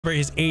For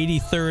his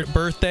 83rd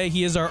birthday.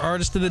 He is our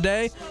artist of the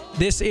day.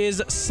 This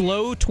is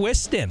Slow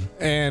Twistin'.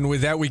 And with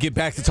that, we get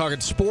back to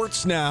talking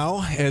sports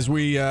now as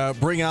we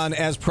bring on,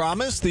 as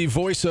promised, the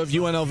voice of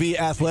UNLV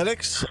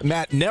athletics,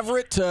 Matt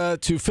Neverett,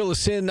 to fill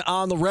us in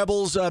on the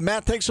Rebels.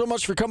 Matt, thanks so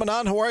much for coming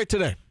on. How are you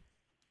today?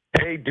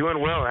 Hey, doing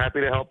well.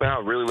 Happy to help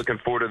out. Really looking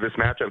forward to this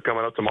matchup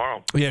coming up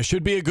tomorrow. Yeah,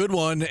 should be a good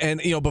one.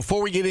 And,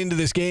 before we get into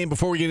this game,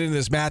 before we get into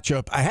this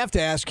matchup, I have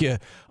to ask you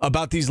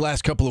about these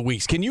last couple of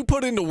weeks. Can you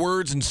put into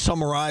words and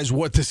summarize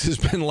what this has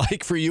been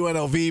like for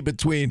UNLV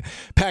between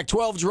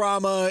Pac-12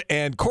 drama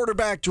and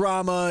quarterback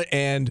drama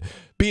and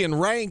being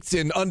ranked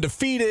and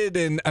undefeated?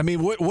 And,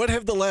 what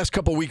have the last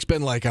couple of weeks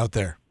been like out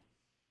there?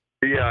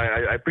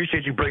 Yeah, I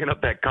appreciate you bringing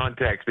up that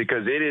context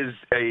because it is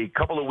a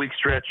couple of week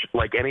stretch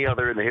like any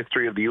other in the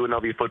history of the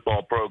UNLV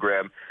football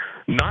program.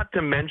 Not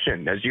to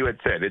mention, as you had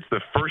said, it's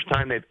the first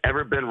time they've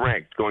ever been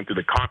ranked, going through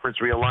the conference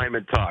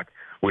realignment talk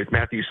with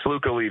Matthew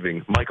Sluka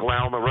leaving, Michael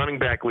Allen, the running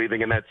back,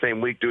 leaving in that same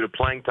week due to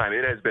playing time.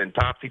 It has been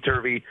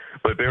topsy-turvy,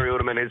 but Barry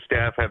Odom and his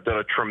staff have done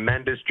a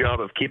tremendous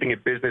job of keeping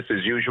it business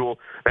as usual.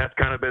 That's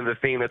kind of been the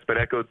theme that's been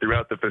echoed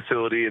throughout the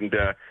facility. And,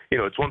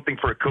 it's one thing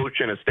for a coach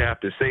and a staff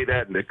to say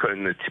that and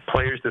the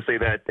players to say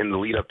that in the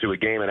lead up to a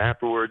game and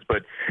afterwards,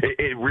 but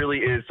it really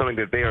is something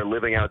that they are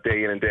living out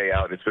day in and day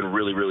out. It's been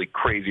really, really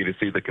crazy to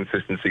see the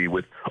consistency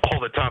with all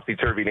the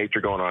topsy-turvy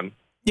nature going on.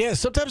 Yeah,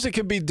 sometimes it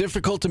can be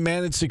difficult to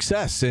manage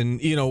success.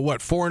 And,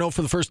 4-0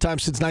 for the first time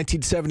since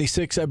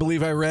 1976, I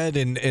believe I read.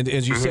 And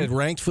as you said,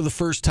 ranked for the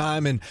first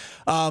time. And,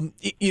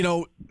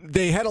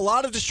 they had a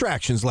lot of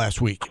distractions last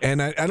week.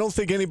 And I don't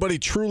think anybody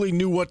truly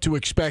knew what to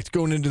expect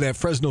going into that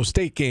Fresno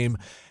State game.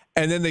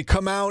 And then they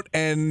come out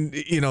and,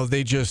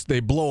 they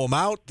blow them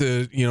out.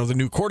 The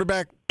new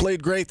quarterback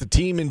played great. The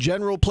team in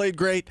general played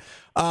great.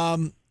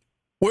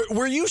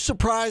 Were you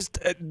surprised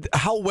at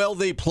how well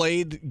they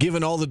played,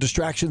 given all the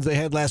distractions they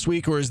had last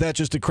week, or is that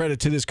just a credit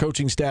to this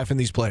coaching staff and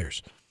these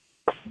players?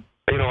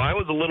 I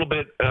was a little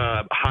bit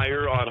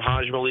higher on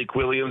Malik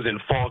Williams in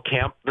fall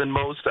camp than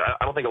most.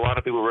 I don't think a lot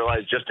of people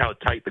realize just how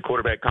tight the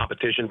quarterback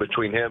competition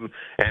between him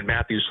and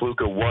Matthew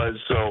Sluka was.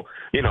 So,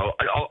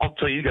 I'll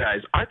tell you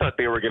guys, I thought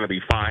they were going to be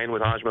fine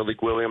with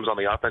Malik Williams on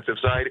the offensive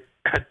side.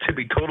 To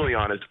be totally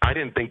honest, I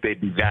didn't think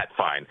they'd be that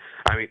fine.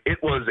 It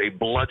was a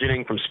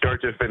bludgeoning from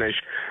start to finish.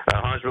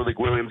 Malik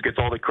Williams gets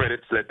all the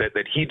credits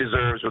that he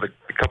deserves with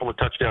a couple of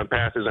touchdown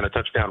passes and a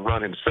touchdown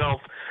run himself.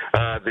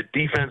 The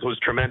defense was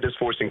tremendous,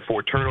 forcing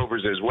 4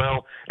 turnovers as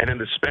well. And then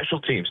the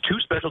special teams, 2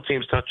 special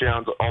teams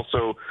touchdowns.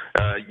 Also,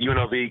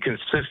 UNLV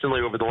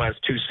consistently over the last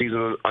 2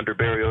 seasons under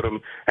Barry Odom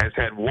has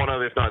had one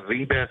of, if not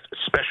the best,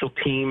 special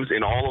teams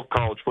in all of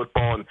college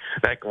football. And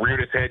that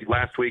reared its head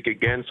last week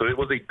again. So it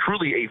was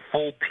truly a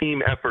full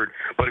team effort.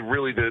 But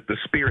really the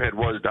spearhead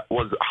was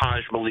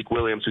Malik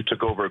Williams, who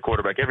took over at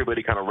quarterback.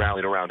 Everybody kind of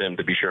rallied around him,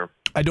 to be sure.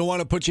 I don't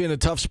want to put you in a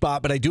tough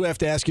spot, but I do have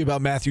to ask you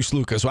about Matthew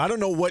Sluka. So I don't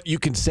know what you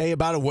can say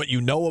about it, what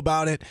you know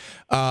about it.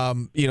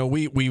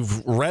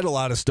 We've read a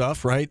lot of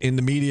stuff, right, in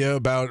the media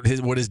about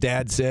what his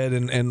dad said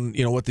and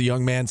what the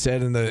young man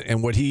said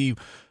and what he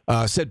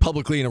said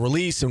publicly in a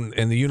release and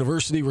the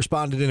university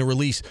responded in a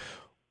release.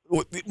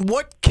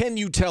 What can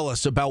you tell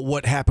us about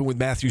what happened with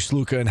Matthew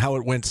Sluka and how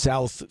it went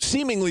south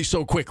seemingly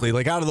so quickly?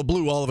 Like out of the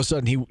blue, all of a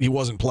sudden he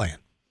wasn't playing.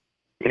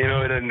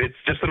 And it's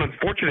just an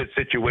unfortunate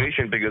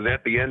situation because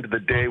at the end of the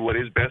day, what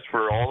is best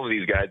for all of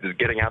these guys is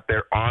getting out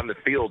there on the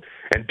field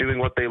and doing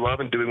what they love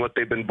and doing what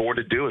they've been born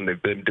to do and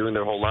they've been doing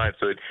their whole lives.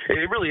 So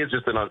it really is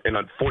just an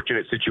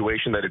unfortunate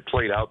situation that it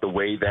played out the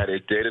way that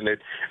it did, and it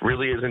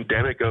really is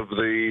endemic of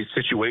the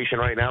situation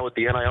right now with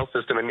the NIL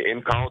system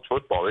in college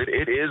football.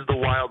 It is the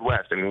Wild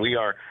West. We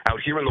are out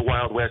here in the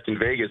Wild West in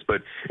Vegas, but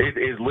it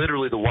is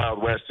literally the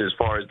Wild West as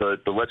far as the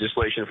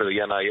legislation for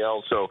the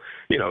NIL. So,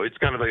 it's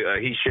kind of a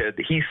he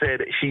said,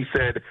 she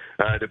said,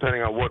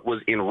 depending on what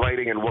was in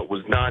writing and what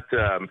was not.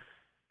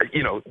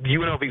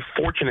 UNLV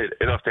fortunate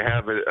enough to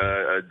have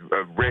a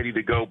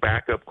ready-to-go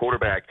backup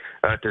quarterback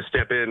to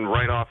step in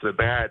right off the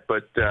bat.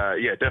 But,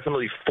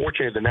 definitely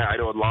fortunate in that. I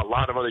know a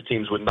lot of other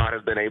teams would not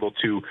have been able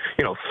to,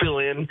 fill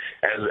in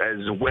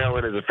as well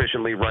and as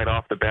efficiently right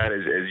off the bat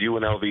as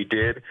UNLV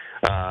did.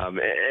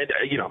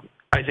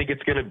 I think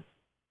it's going to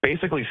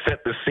basically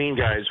set the scene,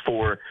 guys,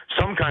 for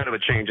some kind of a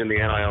change in the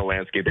NIL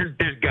landscape.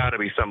 There's got to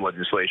be some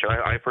legislation.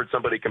 I've heard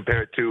somebody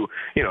compare it to,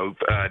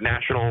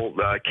 national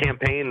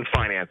campaign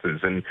finances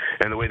and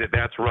the way that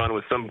that's run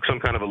with some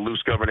kind of a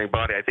loose governing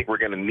body. I think we're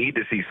going to need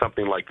to see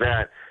something like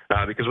that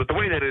because with the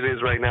way that it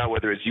is right now,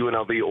 whether it's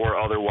UNLV or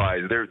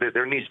otherwise,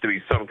 there needs to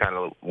be some kind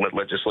of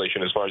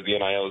legislation as far as the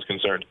NIL is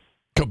concerned.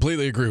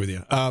 Completely agree with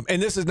you. And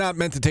this is not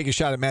meant to take a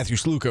shot at Matthew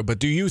Sluka, but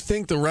do you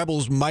think the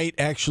Rebels might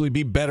actually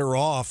be better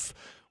off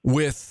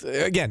with,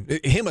 again,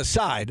 him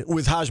aside,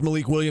 with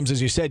Malik Williams?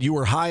 As you said, you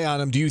were high on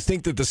him. Do you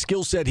think that the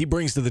skill set he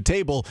brings to the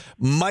table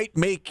might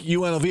make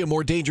UNLV a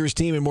more dangerous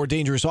team and more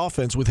dangerous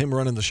offense with him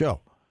running the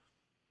show?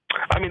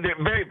 I mean,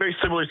 they're very, very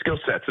similar skill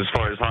sets as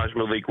far as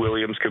Malik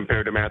Williams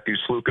compared to Matthew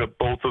Sluka.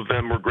 Both of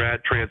them were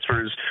grad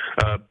transfers.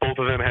 Both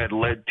of them had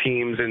led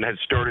teams and had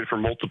started for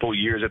multiple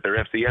years at their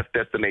FCS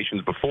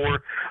destinations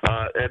before.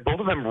 And both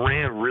of them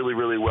ran really,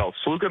 really well.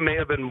 Sluka may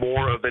have been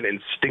more of an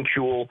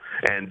instinctual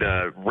and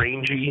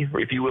rangy,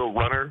 if you will,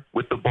 runner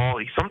with the ball.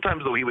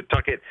 Sometimes, though, he would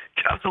tuck it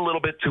just a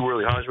little bit too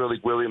early.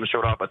 Malik Williams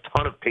showed off a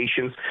ton of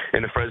patience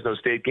in the Fresno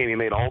State game. He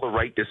made all the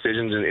right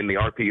decisions in the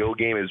RPO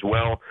game as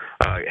well.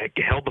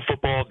 Held the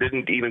football,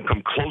 didn't even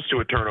come close to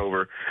a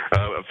turnover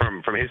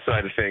from his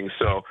side of things.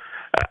 So,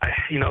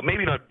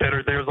 maybe not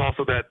better. There's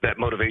also that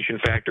motivation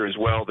factor as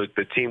well.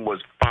 The team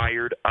was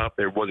fired up.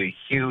 There was a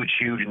huge,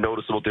 huge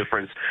noticeable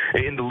difference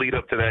in the lead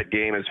up to that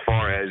game as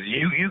far as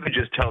you could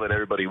just tell that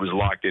everybody was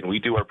locked in. We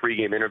do our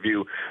pregame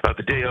interview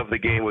the day of the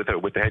game with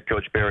the head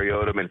coach, Barry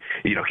Odom, and,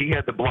 he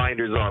had the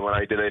blinders on when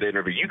I did that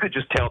interview. You could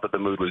just tell that the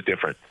mood was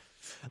different.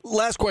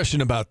 Last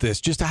question about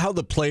this, just how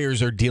the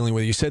players are dealing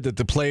with it. You said that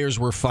the players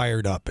were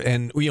fired up,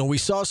 and we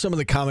saw some of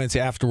the comments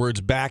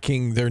afterwards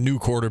backing their new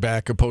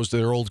quarterback opposed to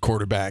their old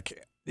quarterback.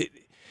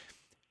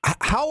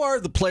 How are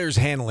the players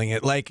handling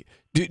it? Like,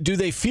 do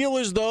they feel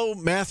as though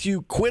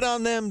Matthew quit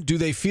on them? Do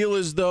they feel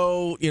as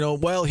though,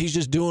 well, he's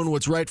just doing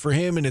what's right for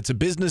him and it's a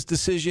business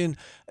decision?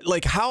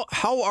 Like, how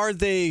are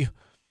they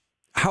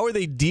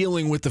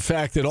dealing with the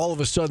fact that all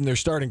of a sudden their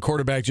starting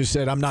quarterback just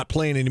said, I'm not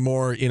playing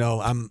anymore,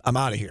 I'm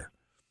out of here?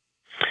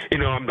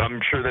 I'm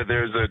sure that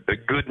there's a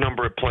good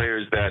number of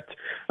players that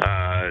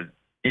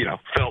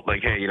felt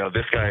like, hey,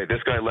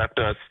 this guy left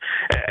us.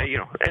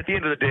 At the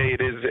end of the day,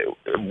 it is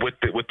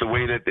with the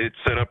way that it's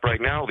set up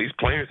right now. These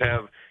players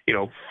have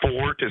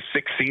 4 to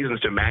 6 seasons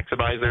to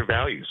maximize their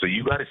value. So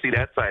you got to see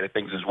that side of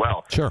things as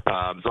well. Sure.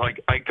 So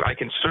I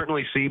can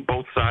certainly see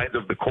both sides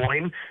of the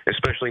coin,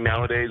 especially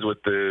nowadays with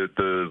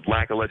the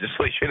lack of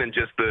legislation and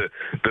just the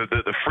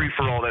free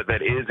for all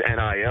that is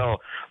NIL.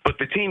 But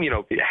the team,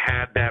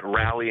 had that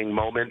rallying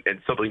moment and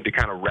something to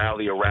kind of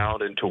rally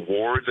around and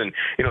towards, and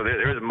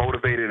they're as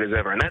motivated as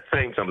ever. And that's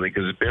saying something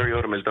because Barry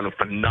Odom has done a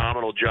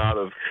phenomenal job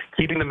of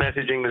keeping the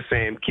messaging the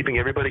same, keeping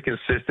everybody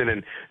consistent,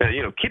 and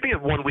keeping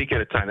it 1 week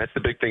at a time. That's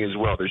the big thing as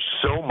well. There's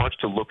so much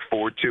to look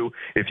forward to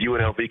if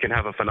UNLV can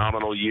have a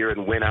phenomenal year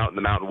and win out in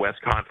the Mountain West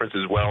Conference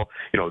as well.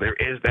 There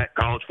is that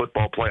college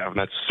football playoff, and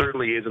that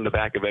certainly is in the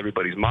back of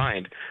everybody's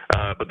mind.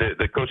 But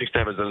the coaching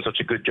staff has done such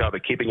a good job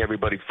of keeping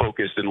everybody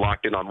focused and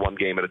locked in on one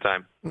game at a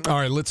time. All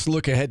right, let's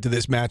look ahead to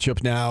this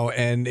matchup now.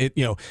 And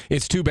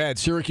it's too bad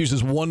Syracuse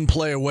is one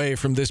play away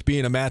from this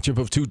being a matchup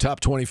of two top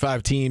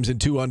 25 teams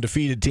and two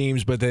undefeated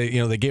teams, but they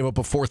gave up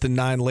a 4th and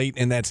 9 late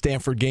in that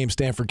Stanford game.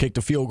 Stanford kicked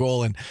a field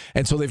goal,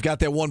 and so they've got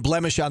that one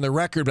blemish on their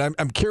record. But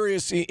I'm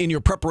curious, in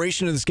your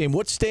preparation of this game,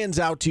 what stands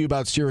out to you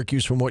about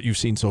Syracuse from what you've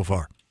seen so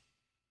far?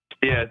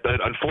 Yeah,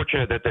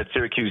 unfortunate that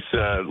Syracuse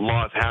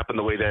loss happened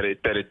the way that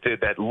it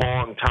did. That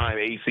long time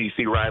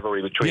ACC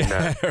rivalry between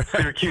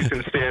Syracuse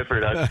and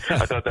Stanford. I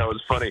thought that was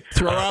funny.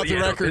 Throw out the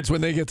records when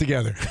they get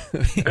together.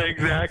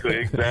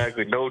 Exactly.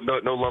 No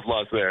love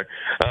lost there.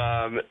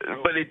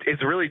 But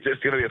it's really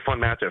just going to be a fun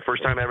matchup.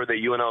 First time ever that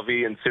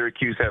UNLV and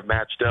Syracuse have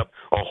matched up.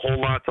 A whole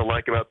lot to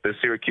like about the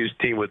Syracuse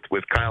team with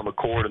Kyle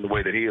McCord and the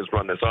way that he has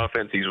run this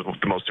offense. He's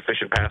the most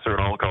efficient passer in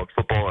all of college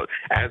football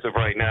as of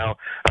right now.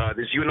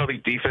 This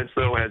UNLV defense,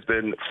 though, has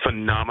been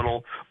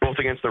phenomenal, both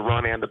against the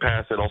run and the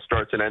pass. It all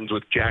starts and ends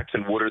with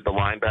Jackson Woodard, the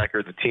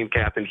linebacker, the team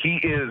captain. He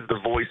is the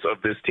voice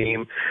of this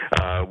team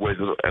with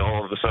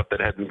all of the stuff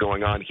that had been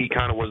going on. He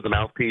kind of was the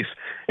mouthpiece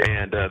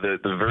and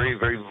the very,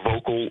 very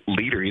vocal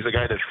leader. He's a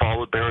guy that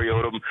followed Barry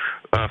Odom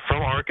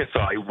from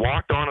Arkansas. He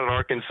walked on at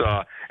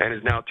Arkansas and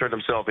has now turned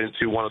himself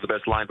into one of the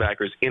best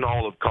linebackers in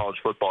all of college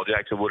football.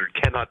 Jackson Woodard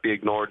cannot be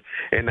ignored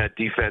in that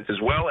defense,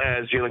 as well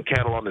as Jalen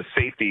Cattle on the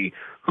safety,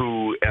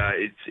 who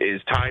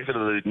is tied for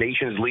the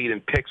nation's lead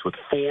in picks with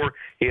 4.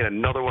 He had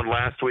another one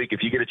last week. If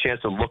you get a chance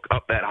to look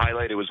up that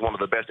highlight, it was one of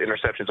the best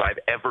interceptions I've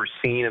ever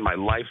seen in my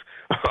life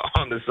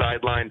on the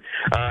sideline.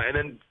 And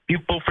then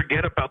people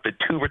forget about the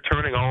 2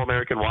 returning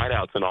All-American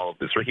wideouts in all of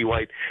this. Ricky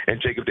White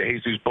and Jacob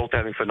DeJesus both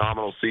having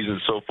phenomenal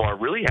seasons so far.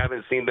 Really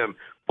haven't seen them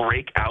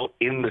break out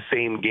in the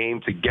same game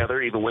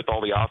together, even with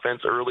all the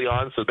offense early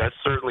on. So that's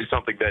certainly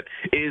something that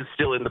is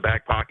still in the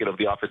back pocket of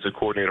the offensive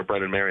coordinator,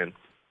 Brendan Marion.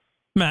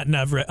 Matt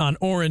Neverett on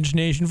Orange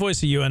Nation,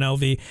 voice of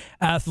UNLV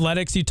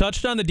Athletics. You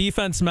touched on the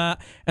defense, Matt,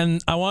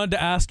 and I wanted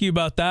to ask you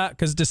about that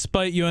because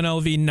despite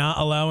UNLV not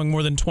allowing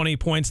more than 20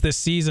 points this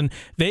season,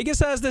 Vegas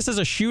has this as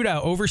a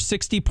shootout, over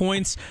 60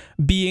 points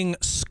being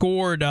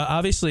scored.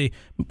 Obviously,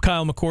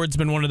 Kyle McCord's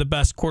been one of the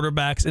best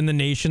quarterbacks in the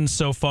nation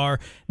so far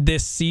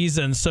this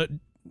season. So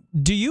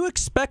do you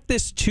expect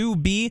this to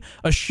be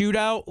a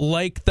shootout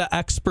like the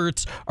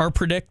experts are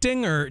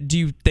predicting, or do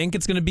you think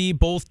it's going to be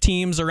both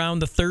teams around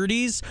the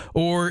 30s,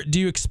 or do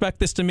you expect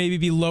this to maybe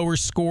be lower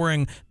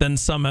scoring than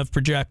some have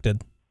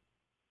projected?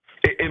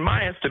 In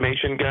my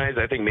estimation, guys,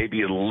 I think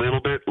maybe a little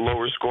bit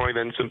lower scoring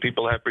than some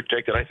people have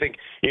projected. I think,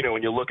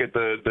 when you look at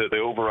the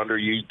over-under,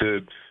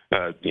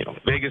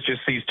 Vegas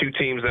just sees two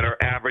teams that are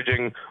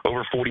averaging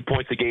over 40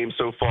 points a game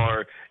so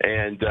far,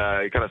 and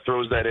it kind of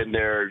throws that in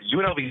there.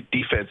 UNLV's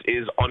defense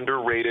is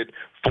underrated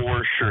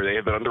for sure. They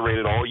have been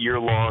underrated all year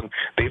long.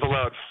 They've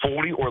allowed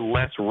 40 or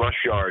less rush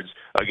yards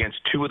against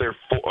two of their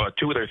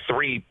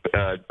three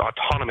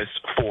autonomous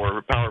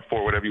power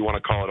four, whatever you want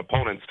to call it,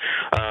 opponents.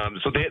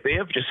 So they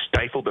have just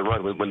stifled the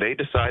run. When they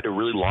decide to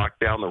really lock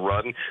down the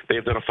run, they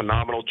have done a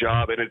phenomenal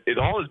job, and it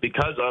all is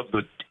because of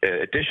the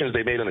additions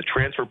they made in the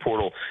transfer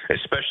portal,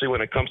 especially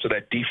when it comes to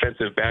that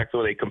defensive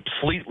backfield. They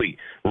completely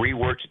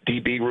reworked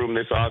DB room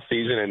this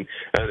offseason, and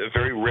a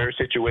very rare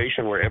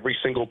situation where every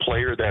single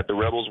player that the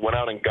Rebels went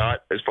out and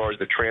got as far as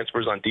the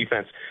transfers on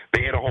defense,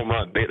 they had a home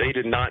run. They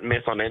did not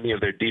miss on any of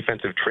their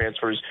defensive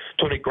transfers.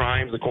 Tony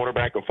Grimes, the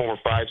cornerback, a former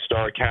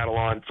five-star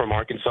Catalan from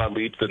Arkansas,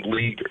 leads the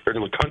league or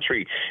the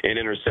country in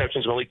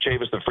interceptions. Malik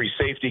Chavis, the free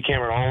safety,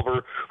 Cameron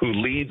Oliver, who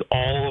leads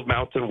all of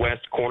Mountain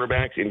West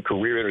cornerbacks in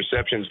career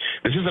interceptions.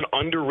 This is an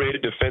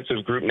underrated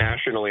defensive group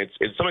nationally.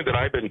 It's something that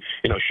I've been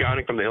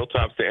shouting from the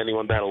hilltops to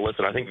anyone that'll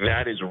listen. I think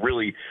that is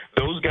really,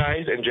 those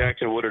guys and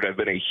Jackson Woodard have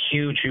been a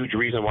huge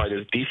reason why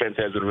this defense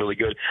has been really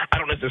good. I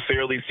don't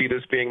necessarily see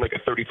this being like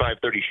a 35-30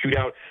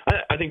 shootout.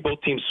 I think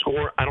both teams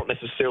score. I don't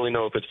necessarily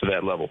know if it's to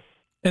that level.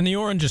 And the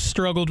Orange has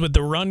struggled with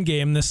the run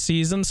game this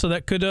season, so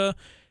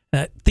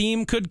that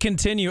theme could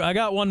continue. I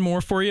got one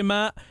more for you,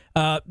 Matt.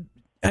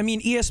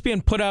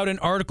 ESPN put out an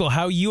article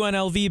how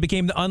UNLV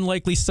became the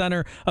unlikely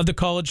center of the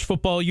college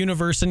football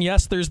universe. And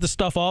yes, there's the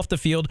stuff off the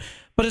field,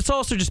 but it's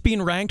also just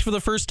being ranked for the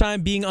first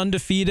time, being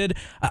undefeated.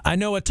 I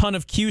know a ton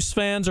of Cuse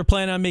fans are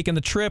planning on making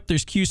the trip.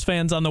 There's Cuse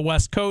fans on the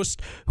West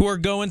Coast who are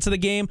going to the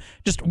game.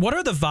 Just what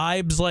are the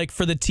vibes like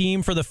for the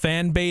team, for the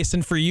fan base,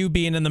 and for you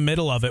being in the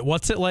middle of it?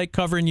 What's it like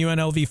covering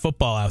UNLV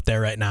football out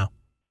there right now?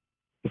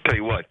 I'll tell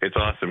you what, it's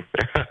awesome.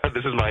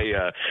 This is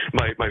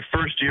my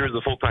first year as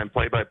a full-time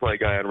play-by-play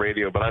guy on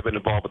radio, but I've been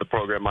involved with the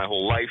program my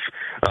whole life.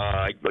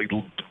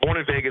 Born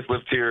in Vegas,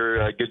 lived here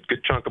a good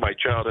chunk of my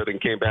childhood, and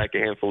came back a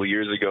handful of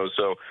years ago.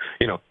 So,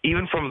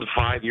 even from the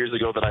 5 years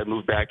ago that I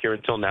moved back here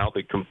until now,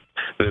 the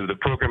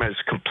program has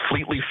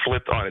completely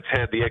flipped on its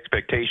head. The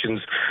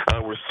expectations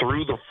were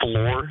through the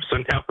floor. So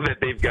now that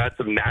they've got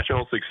some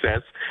national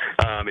success,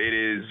 it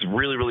is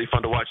really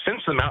fun to watch.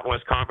 Since the Mountain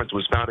West Conference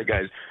was founded,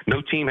 guys,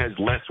 no team has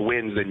less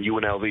wins than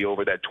UNLV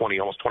over that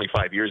almost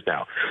 25 years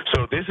now.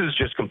 So this is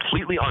just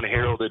completely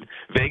unheralded.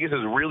 Vegas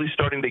is really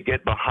starting to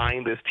get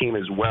behind this team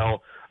as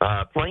well.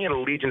 Playing at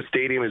Allegiant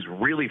Stadium is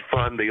really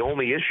fun. The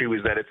only issue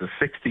is that it's a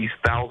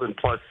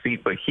 60,000-plus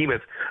seat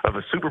behemoth of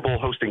a Super Bowl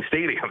hosting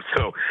stadium.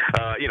 So,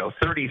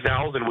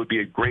 30,000 would be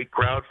a great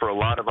crowd for a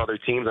lot of other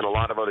teams and a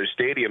lot of other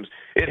stadiums.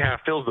 It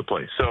half fills the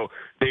place. So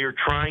they are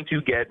trying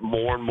to get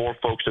more and more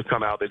folks to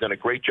come out. They've done a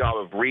great job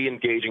of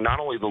re-engaging not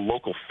only the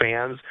local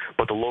fans,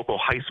 but the local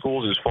high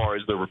schools as far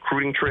as the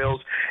recruiting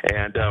trails.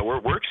 And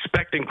we're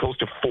expecting close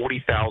to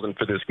 40,000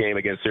 for this game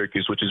against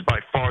Syracuse, which is by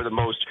far the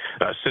most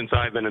since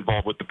I've been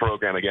involved with the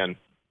program again.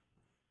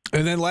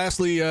 And then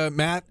lastly,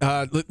 Matt,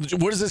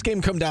 what does this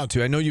game come down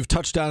to? I know you've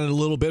touched on it a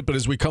little bit, but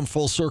as we come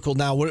full circle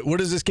now, what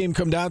does this game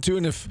come down to?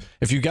 And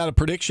if you got a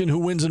prediction, who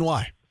wins and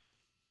why?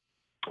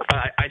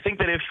 I think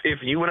that if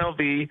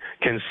UNLV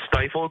can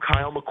stifle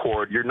Kyle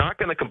McCord, you're not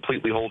going to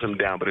completely hold him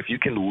down. But if you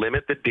can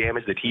limit the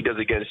damage that he does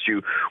against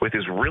you with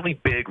his really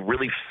big,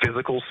 really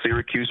physical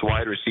Syracuse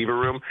wide receiver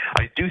room,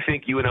 I do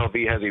think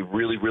UNLV has a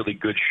really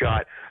good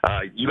shot.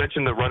 You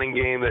mentioned the running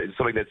game. That is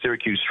something that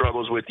Syracuse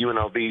struggles with.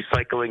 UNLV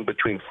cycling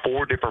between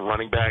 4 different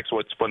running backs.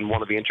 What's been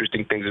one of the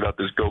interesting things about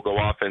this go-go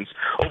offense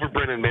over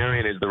Brennan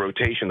Marion is the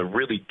rotation, the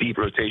really deep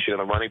rotation in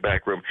the running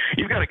back room.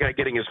 You've got a guy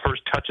getting his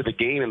first touch of the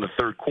game in the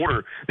third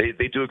quarter. They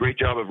do a great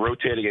job of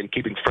rotating and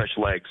keeping fresh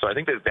legs. So I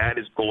think that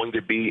is going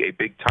to be a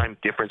big-time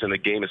difference in the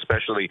game,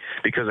 especially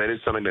because that is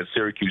something that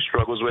Syracuse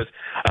struggles with.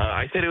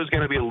 I said it was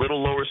going to be a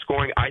little lower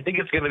scoring. I think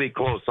it's going to be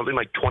close, something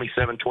like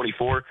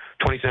 27-24,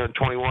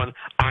 27-21.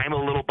 I'm a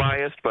little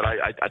biased, but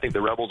I think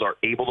the Rebels are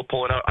able to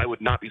pull it out. I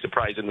would not be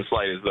surprised in the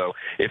slightest, though,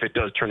 if it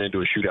does turn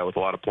into a shootout with a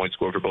lot of points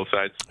scored for both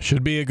sides.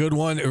 Should be a good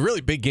one. A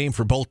really big game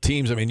for both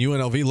teams. I mean,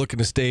 UNLV looking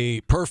to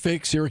stay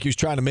perfect. Syracuse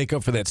trying to make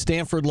up for that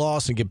Stanford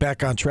loss and get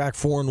back on track,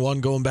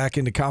 4-1, going back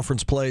into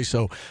conference play.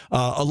 So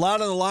a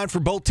lot on the line for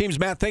both teams.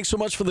 Matt, thanks so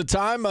much for the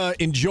time.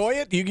 Enjoy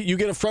it. You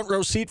get a front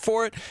row seat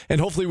for it, and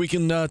hopefully we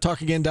can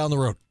talk again down the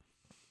road.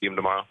 See you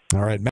tomorrow. All right.